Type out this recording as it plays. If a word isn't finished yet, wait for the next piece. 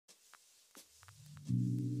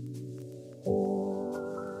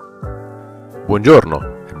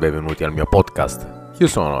Buongiorno e benvenuti al mio podcast. Io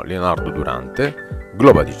sono Leonardo Durante,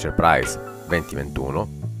 Global Teacher Prize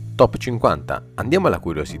 2021, Top 50. Andiamo alla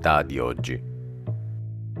curiosità di oggi.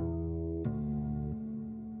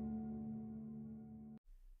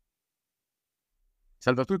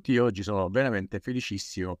 Salve a tutti, oggi sono veramente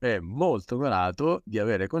felicissimo e molto onorato di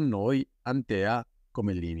avere con noi Anthea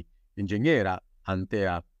Comellini, ingegnera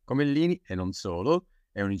Anthea Comellini e non solo,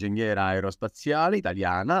 è un'ingegnera aerospaziale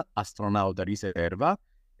italiana, astronauta riserva,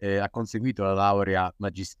 ha conseguito la laurea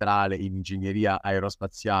magistrale in ingegneria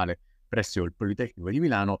aerospaziale presso il Politecnico di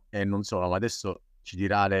Milano e non solo, ma adesso ci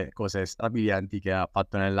dirà le cose strabilianti che ha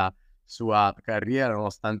fatto nella sua carriera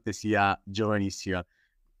nonostante sia giovanissima.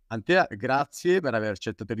 Antea, grazie per aver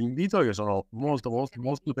accettato l'invito. Io sono molto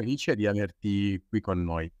felice di averti qui con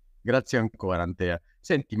noi. Grazie ancora, Antea.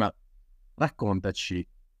 Senti, ma raccontaci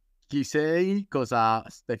chi sei, cosa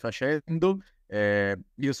stai facendo.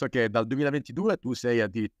 Io so che dal 2022 tu sei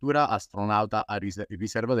addirittura astronauta a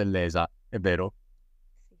riserva dell'ESA, è vero?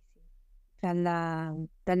 Sì. Dal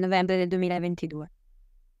novembre del 2022.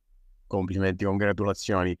 Complimenti,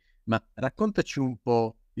 congratulazioni. Ma raccontaci un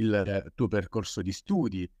po' il tuo percorso di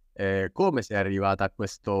studi. Come sei arrivata a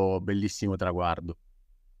questo bellissimo traguardo?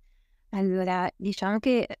 Allora, diciamo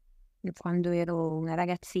che quando ero una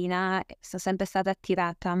ragazzina sono sempre stata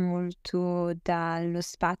attirata molto dallo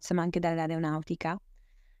spazio, ma anche dall'aeronautica.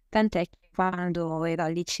 Tant'è che quando ero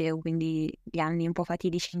al liceo, quindi gli anni un po'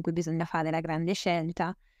 fatidici in cui bisogna fare la grande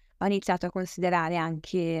scelta, ho iniziato a considerare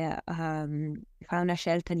anche fare una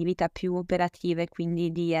scelta di vita più operativa e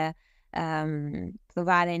quindi di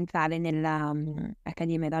provare a entrare nella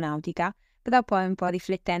Accademia Aeronautica. Però poi un po'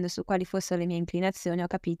 riflettendo su quali fossero le mie inclinazioni ho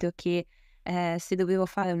capito che se dovevo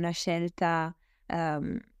fare una scelta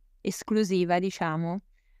esclusiva, diciamo,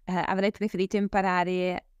 avrei preferito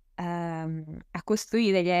imparare a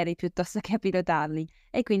costruire gli aerei piuttosto che a pilotarli.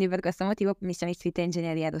 E quindi per questo motivo mi sono iscritta in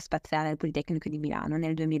ingegneria aerospaziale al Politecnico di Milano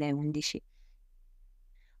nel 2011.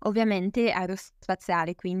 Ovviamente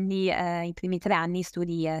aerospaziale, quindi i primi 3 anni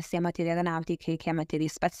studi sia materie aeronautiche che materie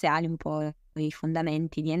spaziali, un po' i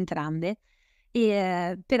fondamenti di entrambe.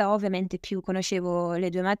 Però ovviamente più conoscevo le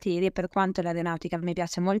 2 materie, per quanto l'aeronautica mi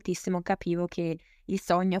piace moltissimo, capivo che il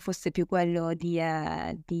sogno fosse più quello di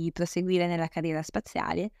proseguire nella carriera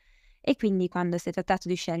spaziale. E quindi quando si è trattato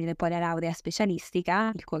di scegliere poi la laurea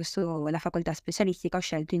specialistica, la facoltà specialistica, ho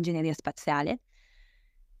scelto ingegneria spaziale.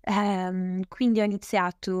 Quindi ho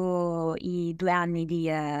iniziato i 2 anni di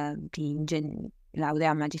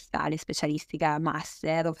laurea magistrale specialistica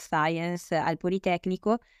Master of Science al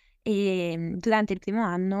Politecnico e durante il primo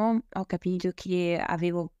anno ho capito che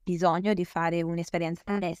avevo bisogno di fare un'esperienza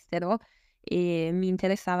all'estero e mi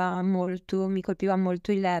colpiva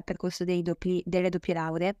molto il percorso delle doppie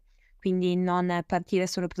lauree, quindi non partire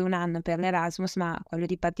solo per un anno per l'Erasmus, ma quello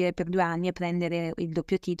di partire per 2 anni e prendere il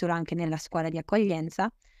doppio titolo anche nella scuola di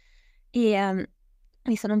accoglienza. E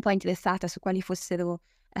mi sono un po' interessata su quali fossero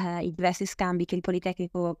i diversi scambi che il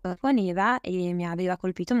Politecnico proponeva e mi aveva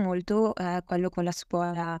colpito molto quello con la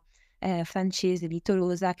scuola francese di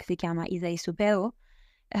Tolosa che si chiama Supero,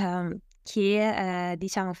 che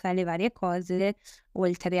diciamo fra le varie cose,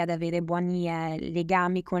 oltre ad avere buoni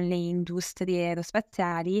legami con le industrie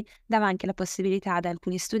aerospaziali, dava anche la possibilità ad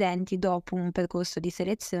alcuni studenti, dopo un percorso di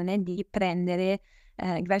selezione, di prendere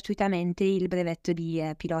gratuitamente il brevetto di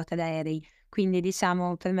pilota d'aerei. Quindi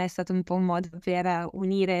diciamo per me è stato un po' un modo per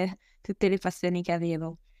unire tutte le passioni che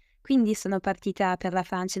avevo. Quindi sono partita per la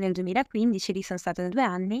Francia nel 2015, lì sono stata 2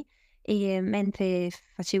 anni e mentre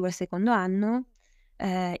facevo il secondo anno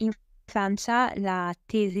in Francia la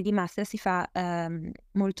tesi di master si fa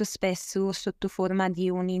molto spesso sotto forma di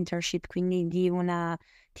un internship, quindi di un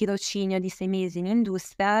tirocinio di 6 mesi in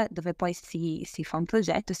industria, dove poi si fa un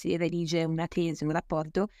progetto, si redige una tesi, un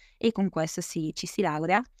rapporto e con questo ci si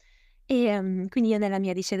laurea. E quindi io nella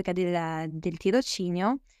mia ricerca del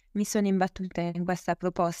tirocinio mi sono imbattuta in questa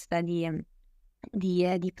proposta di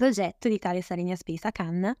progetto di Thales Alenia Space a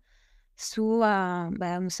Cannes su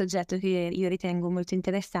un soggetto che io ritengo molto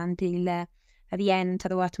interessante, il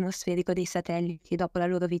rientro atmosferico dei satelliti dopo la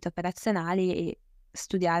loro vita operazionale e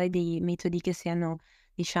studiare dei metodi che siano,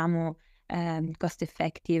 diciamo, cost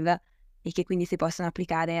effective e che quindi si possano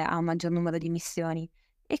applicare a un maggior numero di missioni.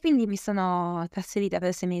 E quindi mi sono trasferita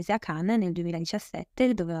per 6 mesi a Cannes nel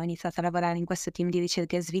 2017, dove ho iniziato a lavorare in questo team di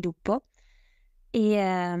ricerca e sviluppo.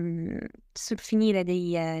 E sul finire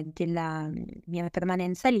della mia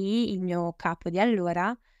permanenza lì, il mio capo di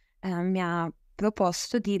allora mi ha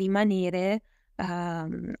proposto di rimanere a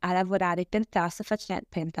lavorare per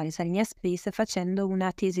Thales Alenia Space facendo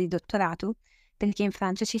una tesi di dottorato, perché in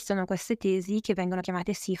Francia ci sono queste tesi che vengono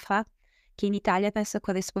chiamate SIFA, che in Italia penso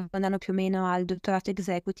corrispondano più o meno al dottorato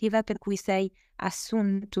executive, per cui sei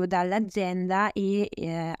assunto dall'azienda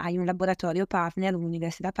e hai un laboratorio partner,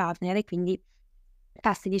 un'università partner, e quindi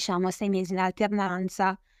passi, diciamo, 6 mesi in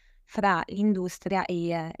alternanza fra l'industria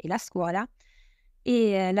e la scuola.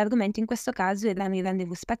 E l'argomento in questo caso erano i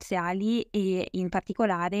rendezvous spaziali e in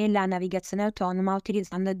particolare la navigazione autonoma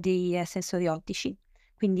utilizzando dei sensori ottici,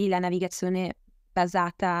 quindi la navigazione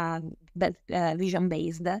basata, vision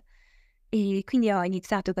based. E quindi ho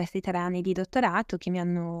iniziato questi 3 anni di dottorato che mi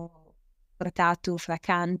hanno portato fra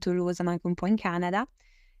Canton, Tolosa, ma anche un po' in Canada.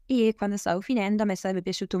 E quando stavo finendo a me sarebbe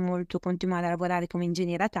piaciuto molto continuare a lavorare come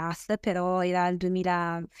ingegnere a TAS, però era il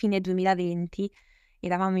fine 2020,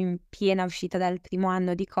 eravamo in piena uscita dal primo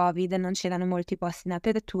anno di Covid, non c'erano molti posti in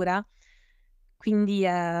apertura, quindi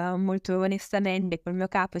molto onestamente col mio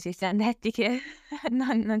capo ci siamo detti che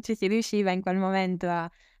non ci si riusciva in quel momento a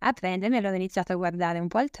prendermi, allora ho iniziato a guardare un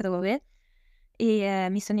po' altrove e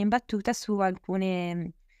mi sono imbattuta su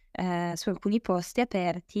alcuni posti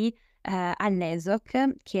aperti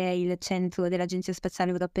all'ESOC, che è il centro dell'Agenzia Spaziale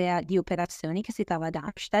Europea di Operazioni, che si trova ad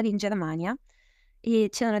Darmstadt in Germania, e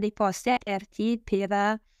c'erano dei posti aperti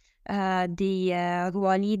per dei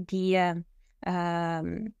ruoli di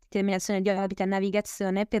determinazione di orbita e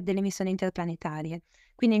navigazione per delle missioni interplanetarie.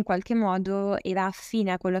 Quindi in qualche modo era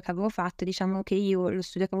affine a quello che avevo fatto, diciamo che io lo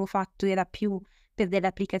studio che avevo fatto era più per delle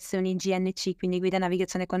applicazioni GNC, quindi guida,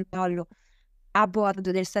 navigazione e controllo, a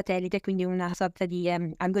bordo del satellite, quindi una sorta di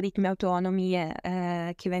algoritmi autonomi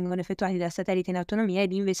che vengono effettuati dal satellite in autonomia,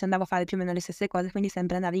 ed invece andavo a fare più o meno le stesse cose, quindi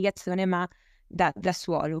sempre navigazione ma da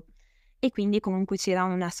suolo. E quindi comunque c'era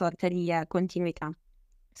una sorta di continuità.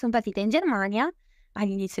 Sono partita in Germania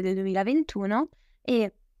all'inizio del 2021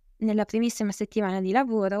 e nella primissima settimana di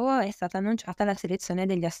lavoro è stata annunciata la selezione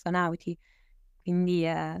degli astronauti, quindi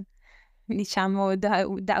diciamo da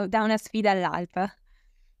una sfida all'altra.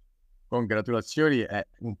 Congratulazioni, è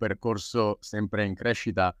un percorso sempre in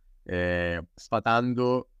crescita,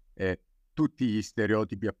 sfatando tutti gli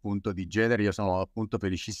stereotipi appunto di genere. Io sono appunto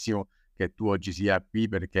felicissimo che tu oggi sia qui,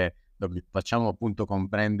 perché facciamo appunto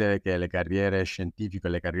comprendere che le carriere scientifiche,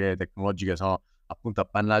 le carriere tecnologiche sono appunto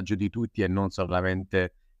appannaggio di tutti e non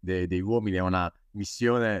solamente dei uomini. È una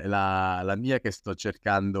missione, la mia, che sto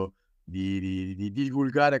cercando di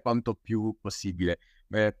divulgare quanto più possibile.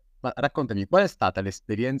 Ma raccontami, qual è stata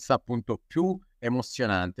l'esperienza appunto più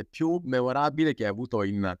emozionante, più memorabile che hai avuto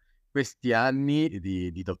in questi anni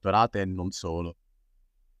di dottorato e non solo?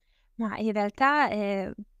 Ma in realtà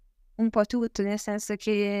è un po' tutto, nel senso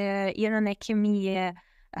che io non è che mi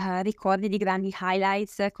ricordi di grandi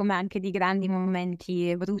highlights, come anche di grandi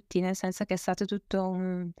momenti brutti, nel senso che è stato tutto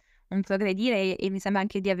un progredire e mi sembra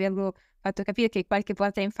anche di averlo fatto capire che qualche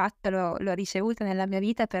porta in faccia l'ho ricevuta nella mia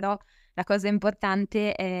vita, però la cosa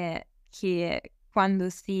importante è che quando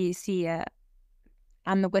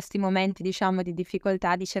hanno questi momenti, diciamo, di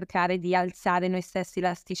difficoltà, di cercare di alzare noi stessi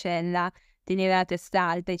l'asticella, tenere la testa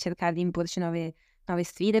alta e cercare di imporci nuove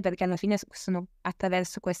sfide, perché alla fine sono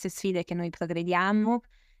attraverso queste sfide che noi progrediamo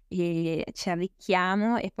e ci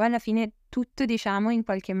arricchiamo, e poi alla fine tutto, diciamo, in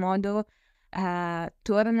qualche modo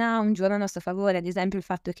torna un giorno a nostro favore. Ad esempio il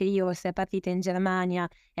fatto che io sia partita in Germania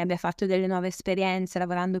e abbia fatto delle nuove esperienze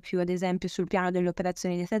lavorando più ad esempio sul piano delle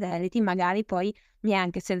operazioni dei satelliti, magari poi mi è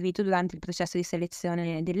anche servito durante il processo di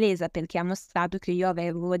selezione dell'ESA, perché ha mostrato che io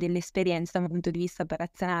avevo delle esperienze da un punto di vista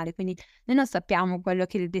operazionale. Quindi noi non sappiamo quello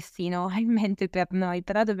che il destino ha in mente per noi,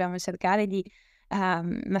 però dobbiamo cercare di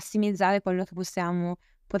massimizzare quello che possiamo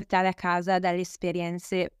portare a casa dalle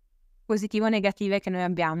esperienze positive o negative che noi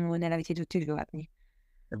abbiamo nella vita di tutti i giorni.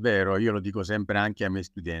 È vero, io lo dico sempre anche ai miei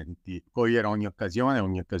studenti: cogliere ogni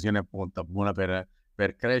occasione appunto buona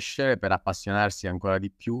per crescere, per appassionarsi ancora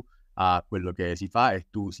di più a quello che si fa, e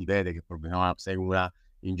tu si vede che proprio sei una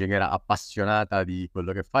ingegnera appassionata di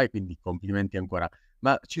quello che fai, quindi complimenti ancora.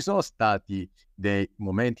 Ma ci sono stati dei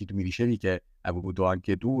momenti, tu mi dicevi che hai avuto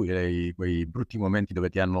anche tu quei brutti momenti dove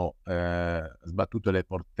ti hanno sbattuto le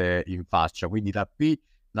porte in faccia, quindi da qui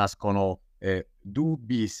nascono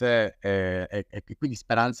dubbi e quindi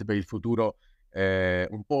speranze per il futuro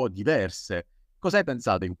un po' diverse. Cosa hai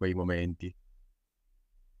pensato in quei momenti?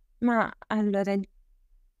 Ma allora,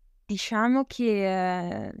 diciamo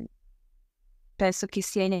che penso che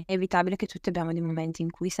sia inevitabile che tutti abbiamo dei momenti in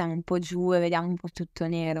cui siamo un po' giù e vediamo un po' tutto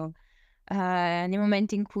nero. Nei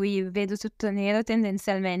momenti in cui vedo tutto nero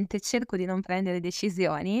tendenzialmente cerco di non prendere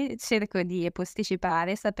decisioni, cerco di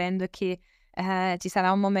posticipare sapendo che ci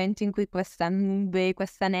sarà un momento in cui questa nube,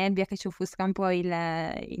 questa nebbia che ci offusca un po'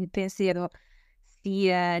 il pensiero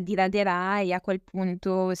si diraderà, e a quel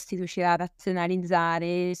punto si riuscirà a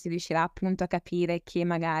razionalizzare, si riuscirà appunto a capire che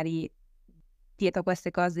magari dietro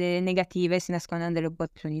queste cose negative si nascondono delle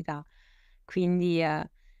opportunità. Quindi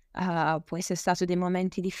può essere stato dei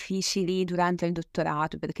momenti difficili durante il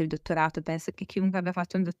dottorato, perché il dottorato, penso che chiunque abbia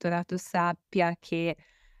fatto un dottorato sappia che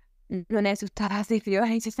non è tutta rose e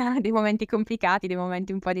fiori, ci saranno dei momenti complicati, dei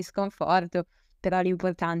momenti un po' di sconforto, però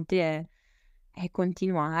l'importante è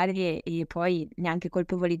continuare e poi neanche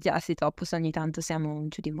colpevolizzarsi troppo se ogni tanto siamo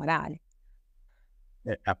giù di morale.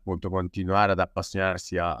 E appunto continuare ad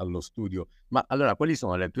appassionarsi allo studio. Ma allora, quali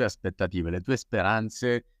sono le tue aspettative, le tue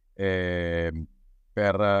speranze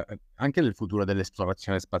per anche nel futuro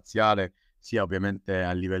dell'esplorazione spaziale, sia ovviamente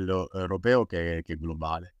a livello europeo che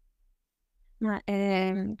globale? Ma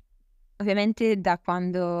ovviamente da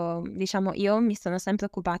quando, diciamo, io mi sono sempre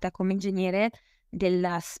occupata come ingegnere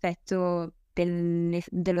dell'aspetto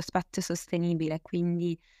dello spazio sostenibile,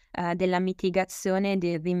 quindi della mitigazione e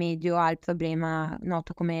del rimedio al problema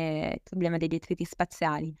noto come problema dei detriti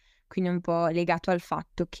spaziali, quindi un po' legato al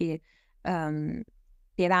fatto che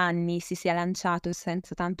per anni si sia lanciato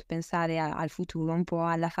senza tanto pensare al futuro, un po'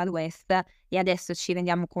 alla Far West, e adesso ci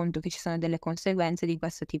rendiamo conto che ci sono delle conseguenze di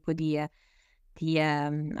questo tipo di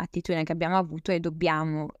attitudine che abbiamo avuto e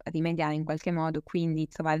dobbiamo rimediare in qualche modo, quindi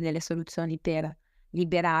trovare delle soluzioni per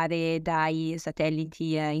liberare dai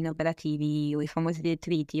satelliti inoperativi o i famosi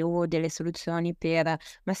detriti, o delle soluzioni per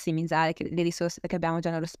massimizzare le risorse che abbiamo già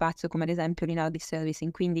nello spazio, come ad esempio l'in-orbit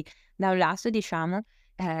servicing. Quindi da un lato, diciamo,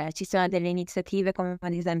 ci sono delle iniziative come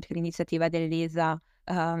ad esempio l'iniziativa dell'ESA,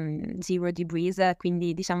 Zero Debris,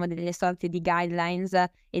 quindi diciamo delle sorte di guidelines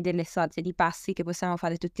e delle sorte di passi che possiamo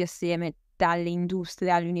fare tutti assieme, dalle industrie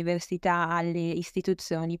alle università alle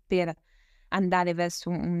istituzioni, per andare verso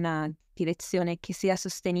una direzione che sia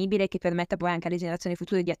sostenibile e che permetta poi anche alle generazioni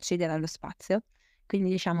future di accedere allo spazio. Quindi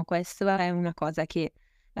diciamo questa è una cosa che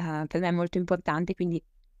per me è molto importante, quindi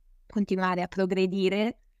continuare a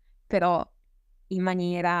progredire, però in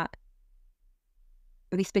maniera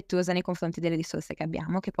rispettosa nei confronti delle risorse che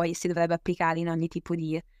abbiamo, che poi si dovrebbe applicare in ogni tipo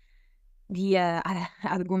di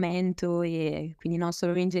argomento, e quindi non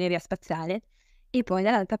solo l'ingegneria spaziale. E poi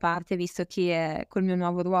dall'altra parte, visto che col mio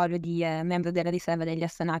nuovo ruolo di membro della riserva degli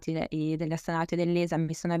astronauti e degli astronauti dell'ESA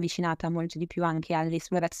mi sono avvicinata molto di più anche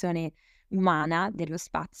all'esplorazione umana dello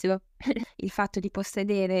spazio, il fatto di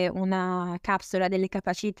possedere una capsula delle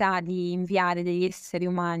capacità di inviare degli esseri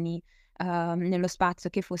umani nello spazio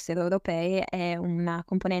che fossero europee è una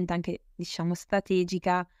componente anche, diciamo,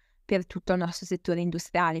 strategica per tutto il nostro settore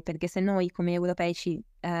industriale, perché se noi come europei ci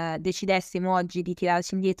decidessimo oggi di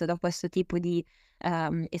tirarci indietro da questo tipo di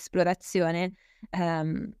esplorazione,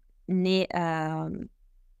 ne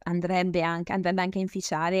andrebbe anche a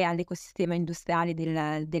inficiare all'ecosistema industriale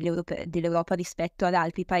dell'Europa rispetto ad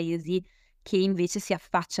altri paesi che invece si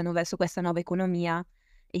affacciano verso questa nuova economia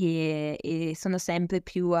e sono sempre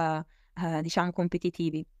più diciamo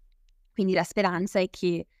competitivi. Quindi la speranza è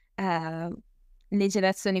che le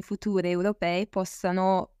generazioni future europee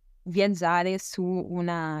possano viaggiare su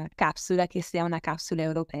una capsula che sia una capsula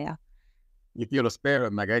europea. Io lo spero, e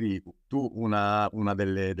magari tu una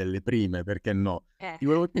delle prime, perché no? Ti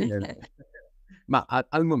volevo chiedere, ma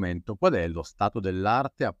al momento qual è lo stato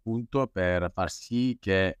dell'arte, appunto, per far sì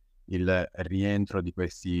che il rientro di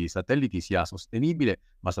questi satelliti sia sostenibile,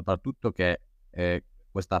 ma soprattutto che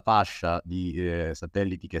questa fascia di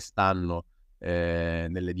satelliti che stanno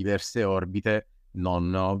nelle diverse orbite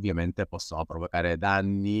non ovviamente possono provocare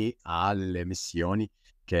danni alle missioni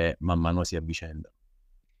che man mano si avvicendano?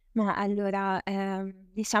 Ma allora,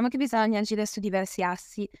 diciamo che bisogna agire su diversi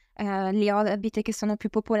assi. Le orbite che sono più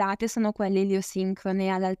popolate sono quelle eliosincrone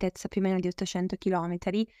all'altezza più o meno di 800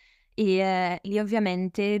 chilometri, e lì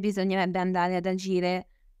ovviamente bisognerebbe andare ad agire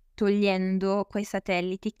togliendo quei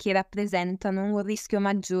satelliti che rappresentano un rischio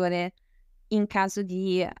maggiore in caso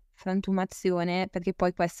di frantumazione, perché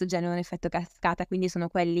poi questo genera un effetto cascata, quindi sono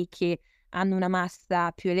quelli che hanno una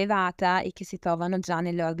massa più elevata e che si trovano già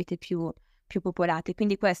nelle orbite più popolate.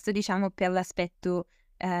 Quindi questo, diciamo, per l'aspetto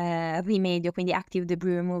rimedio, quindi active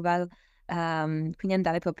debris removal, quindi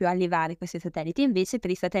andare proprio a levare questi satelliti. Invece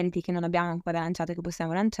per i satelliti che non abbiamo ancora lanciato e che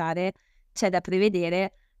possiamo lanciare, c'è da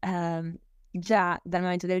prevedere già dal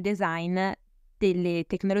momento del design delle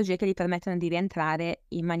tecnologie che gli permettono di rientrare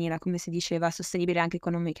in maniera, come si diceva, sostenibile anche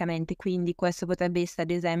economicamente. Quindi questo potrebbe essere ad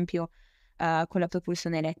esempio con la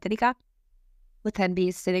propulsione elettrica, potrebbe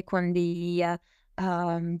essere con dei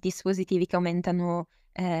dispositivi che aumentano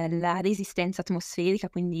la resistenza atmosferica,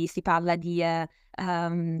 quindi si parla di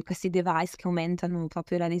questi device che aumentano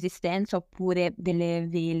proprio la resistenza, oppure delle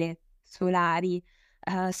vele solari.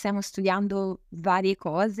 Stiamo studiando varie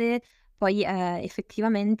cose, Poi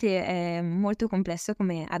effettivamente è molto complesso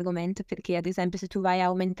come argomento, perché ad esempio se tu vai a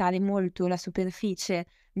aumentare molto la superficie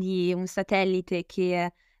di un satellite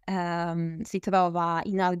che si trova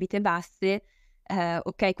in orbite basse,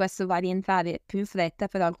 ok, questo va a rientrare più in fretta,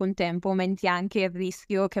 però al contempo aumenti anche il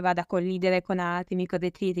rischio che vada a collidere con altri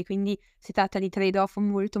microdetriti, quindi si tratta di trade-off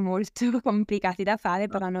molto molto complicati da fare,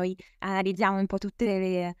 però noi analizziamo un po'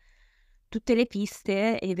 tutte le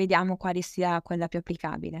piste e vediamo quale sia quella più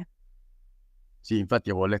applicabile. Sì, infatti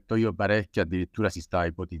avevo letto io parecchio, addirittura si sta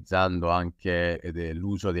ipotizzando anche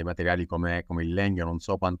l'uso dei materiali come il legno, non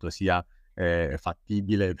so quanto sia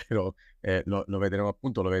fattibile, però lo vedremo,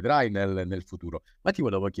 appunto, lo vedrai nel futuro. Ma ti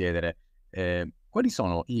volevo chiedere, quali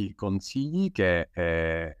sono i consigli che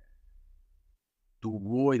tu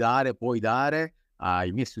puoi dare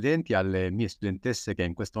ai miei studenti, alle mie studentesse che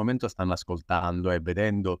in questo momento stanno ascoltando e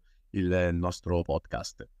vedendo il nostro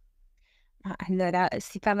podcast? Ma allora,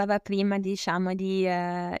 si parlava prima, diciamo, di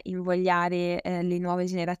invogliare le nuove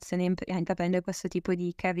generazioni a intraprendere questo tipo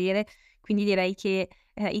di carriere, quindi direi che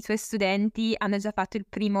i tuoi studenti hanno già fatto il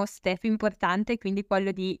primo step importante, quindi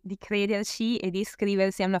quello di crederci e di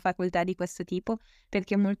iscriversi a una facoltà di questo tipo,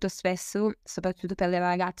 perché molto spesso, soprattutto per le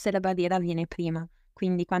ragazze, la barriera viene prima.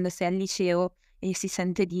 Quindi quando sei al liceo e si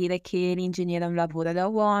sente dire che l'ingegnere è un lavoro da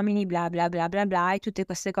uomini, bla bla bla bla bla, e tutte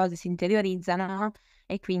queste cose si interiorizzano, no?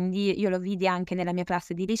 E quindi io lo vidi anche nella mia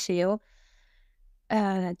classe di liceo,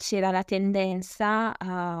 c'era la tendenza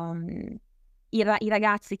i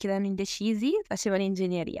ragazzi che erano indecisi facevano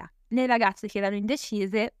ingegneria, le ragazze che erano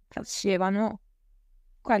indecise facevano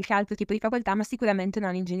qualche altro tipo di facoltà, ma sicuramente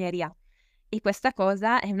non ingegneria. E questa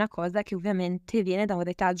cosa è una cosa che ovviamente viene da un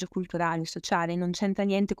retaggio culturale, sociale, non c'entra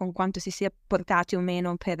niente con quanto si sia portati o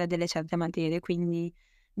meno per delle certe materie, quindi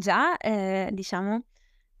già, diciamo,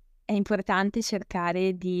 è importante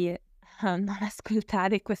cercare di non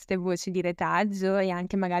ascoltare queste voci di retaggio e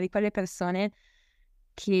anche magari quelle persone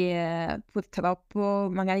che purtroppo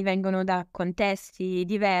magari vengono da contesti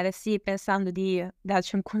diversi, pensando di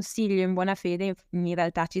darci un consiglio in buona fede, in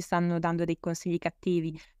realtà ci stanno dando dei consigli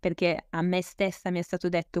cattivi, perché a me stessa mi è stato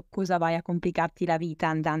detto: cosa vai a complicarti la vita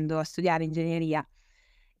andando a studiare ingegneria?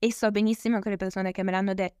 E so benissimo che le persone che me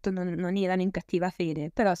l'hanno detto non erano in cattiva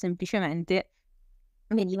fede, però semplicemente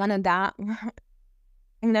venivano da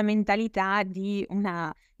una mentalità di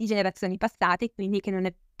generazioni passate, quindi che non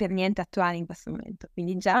è per niente attuale in questo momento.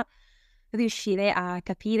 Quindi già riuscire a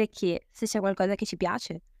capire che se c'è qualcosa che ci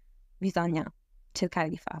piace, bisogna cercare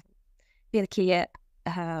di farlo. Perché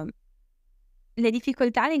le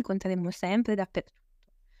difficoltà le incontreremo sempre dappertutto.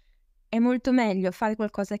 È molto meglio fare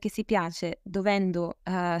qualcosa che si piace dovendo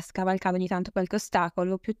scavalcare ogni tanto qualche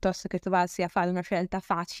ostacolo, piuttosto che trovarsi a fare una scelta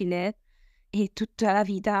facile e tutta la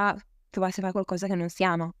vita trovarsi a fare qualcosa che non si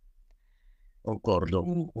ama. Concordo,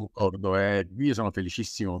 concordo. E io sono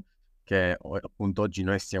felicissimo che appunto oggi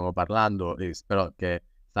noi stiamo parlando e spero che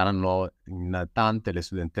saranno in tante le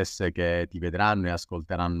studentesse che ti vedranno e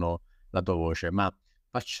ascolteranno la tua voce. Ma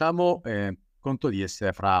facciamo conto di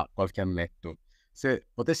essere fra qualche annetto. Se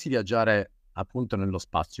potessi viaggiare appunto nello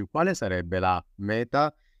spazio, quale sarebbe la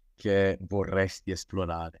meta che vorresti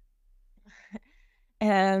esplorare?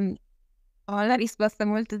 Ehm, Ho la risposta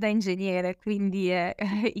molto da ingegnere, quindi è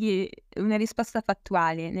una risposta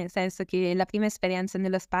fattuale, nel senso che la prima esperienza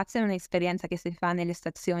nello spazio è un'esperienza che si fa nelle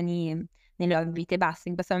stazioni, nelle orbite basse.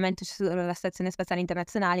 In questo momento c'è solo la Stazione Spaziale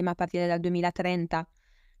Internazionale, ma a partire dal 2030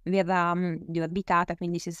 verrà riorbitata,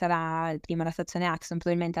 quindi ci sarà prima la stazione Axon,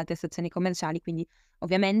 probabilmente altre stazioni commerciali, quindi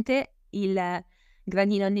ovviamente il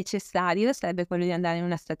gradino necessario sarebbe quello di andare in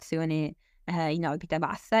una stazione in orbita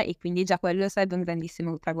bassa, e quindi già quello sarebbe un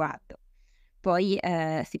grandissimo traguardo. Poi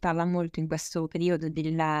si parla molto in questo periodo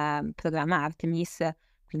del programma Artemis,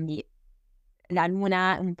 quindi la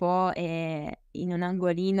Luna un po' è in un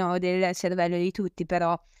angolino del cervello di tutti,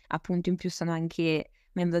 però appunto in più sono anche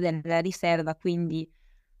membro della riserva, quindi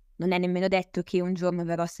non è nemmeno detto che un giorno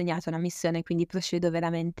verrò assegnata una missione, quindi procedo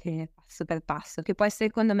veramente passo per passo, che poi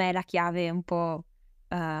secondo me è la chiave un po'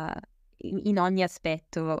 in ogni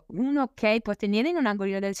aspetto. Uno, ok, può tenere in un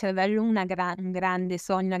angolino del cervello un grande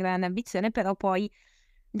sogno, una grande ambizione, però poi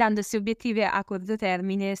dandosi obiettivi a corto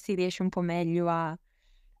termine si riesce un po' meglio a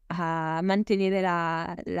mantenere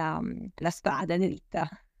la strada dritta.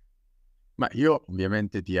 Ma io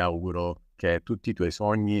ovviamente ti auguro che tutti i tuoi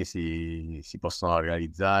sogni si possano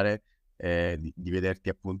realizzare e di vederti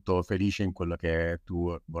appunto felice in quello che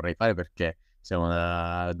tu vorrai fare, perché sei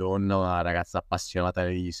una donna, una ragazza appassionata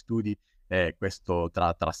degli studi e questo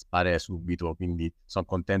traspare subito, quindi sono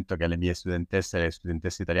contento che le mie studentesse e le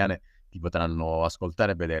studentesse italiane ti potranno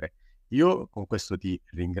ascoltare e vedere. Io con questo ti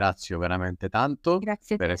ringrazio veramente tanto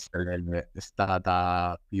Grazie a per te. essere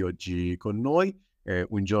stata qui oggi con noi.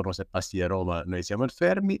 Un giorno se passi da Roma noi siamo al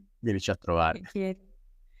Fermi, vienici a trovare. Volentieri.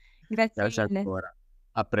 Grazie Grazie mille. ancora.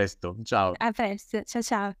 A presto, ciao. A presto. Ciao,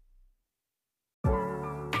 ciao.